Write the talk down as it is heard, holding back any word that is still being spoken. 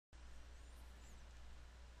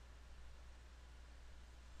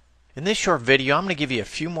In this short video, I'm going to give you a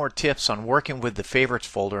few more tips on working with the Favorites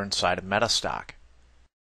folder inside of MetaStock.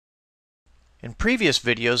 In previous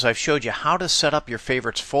videos, I've showed you how to set up your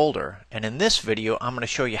Favorites folder, and in this video, I'm going to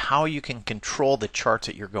show you how you can control the charts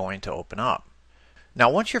that you're going to open up. Now,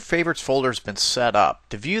 once your Favorites folder has been set up,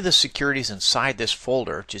 to view the securities inside this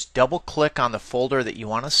folder, just double-click on the folder that you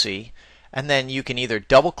want to see, and then you can either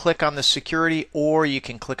double-click on the security or you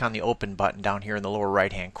can click on the Open button down here in the lower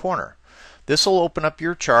right-hand corner. This will open up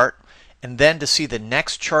your chart, and then to see the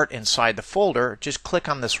next chart inside the folder, just click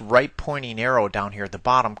on this right pointing arrow down here at the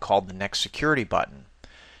bottom called the Next Security button.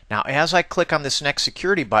 Now, as I click on this Next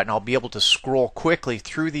Security button, I'll be able to scroll quickly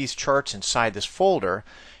through these charts inside this folder.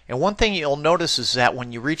 And one thing you'll notice is that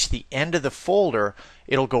when you reach the end of the folder,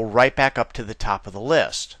 it'll go right back up to the top of the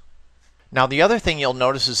list. Now, the other thing you'll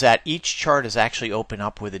notice is that each chart is actually opened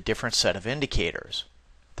up with a different set of indicators.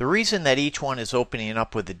 The reason that each one is opening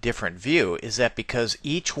up with a different view is that because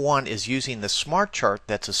each one is using the smart chart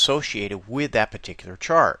that's associated with that particular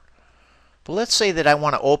chart. But let's say that I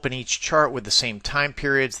want to open each chart with the same time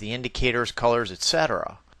periods, the indicators, colors,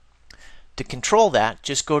 etc. To control that,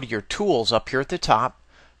 just go to your tools up here at the top,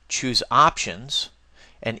 choose Options,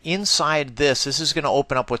 and inside this is going to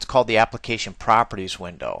open up what's called the Application Properties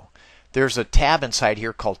window. There's a tab inside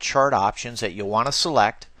here called Chart Options that you'll want to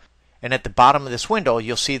select, and at the bottom of this window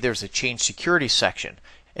you'll see there's a Change Security section.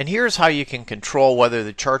 And here's how you can control whether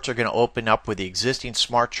the charts are going to open up with the existing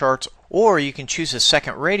smart charts, or you can choose a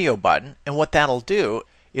second radio button, and what that'll do,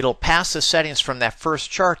 it'll pass the settings from that first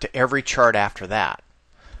chart to every chart after that.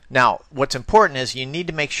 Now, what's important is you need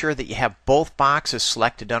to make sure that you have both boxes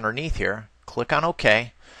selected underneath here. Click on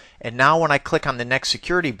OK. And now when I click on the Next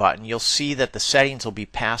Security button, you'll see that the settings will be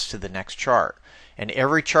passed to the next chart. And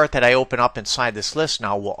every chart that I open up inside this list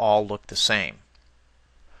now will all look the same.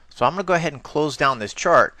 So I'm going to go ahead and close down this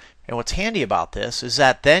chart. And what's handy about this is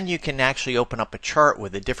that then you can actually open up a chart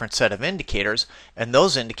with a different set of indicators, and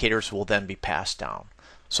those indicators will then be passed down.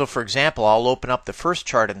 So for example, I'll open up the first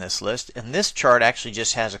chart in this list, and this chart actually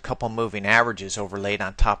just has a couple moving averages overlaid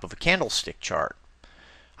on top of a candlestick chart.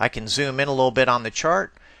 I can zoom in a little bit on the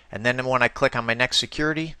chart, and then when I click on my next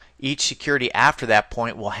security, each security after that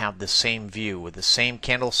point will have the same view with the same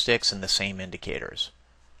candlesticks and the same indicators.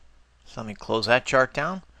 So let me close that chart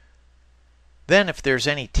down. Then if there's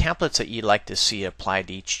any templates that you'd like to see applied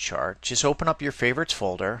to each chart, just open up your Favorites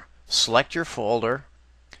folder, select your folder,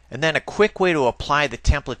 and then a quick way to apply the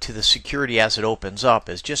template to the security as it opens up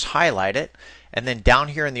is just highlight it, and then down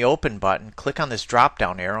here in the Open button, click on this drop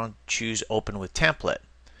down arrow and choose Open with Template.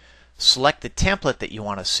 Select the template that you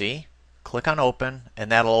want to see, click on Open,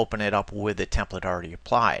 and that'll open it up with the template already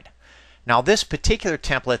applied. Now this particular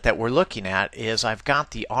template that we're looking at is I've got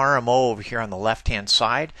the RMO over here on the left hand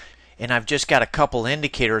side, and I've just got a couple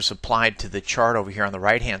indicators applied to the chart over here on the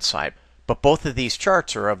right hand side. But both of these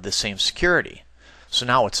charts are of the same security. So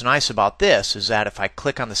now what's nice about this is that if I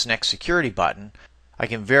click on this Next Security button, I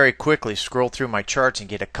can very quickly scroll through my charts and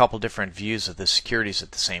get a couple different views of the securities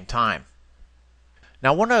at the same time.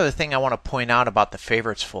 Now, one other thing I want to point out about the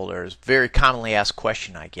Favorites folder is a very commonly asked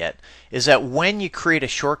question I get is that when you create a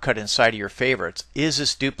shortcut inside of your favorites, is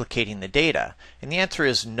this duplicating the data? And the answer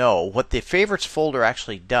is no. What the Favorites folder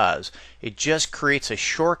actually does, it just creates a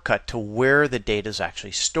shortcut to where the data is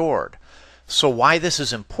actually stored. So why this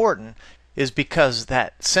is important is because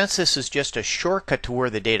that since this is just a shortcut to where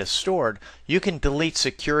the data is stored, you can delete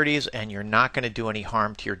securities and you're not going to do any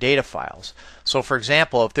harm to your data files. So for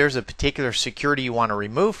example, if there's a particular security you want to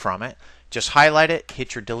remove from it, just highlight it,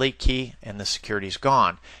 hit your delete key, and the security is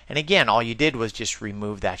gone. And again, all you did was just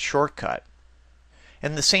remove that shortcut.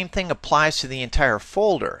 And the same thing applies to the entire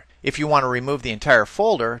folder. If you want to remove the entire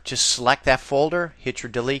folder, just select that folder, hit your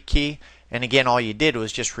delete key, and again, all you did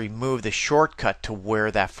was just remove the shortcut to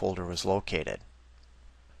where that folder was located.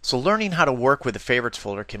 So learning how to work with the Favorites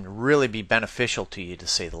folder can really be beneficial to you, to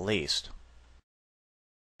say the least.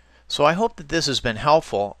 So I hope that this has been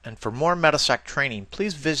helpful, and for more MetaStock training,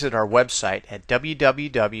 please visit our website at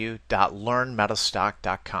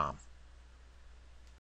www.learnmetastock.com.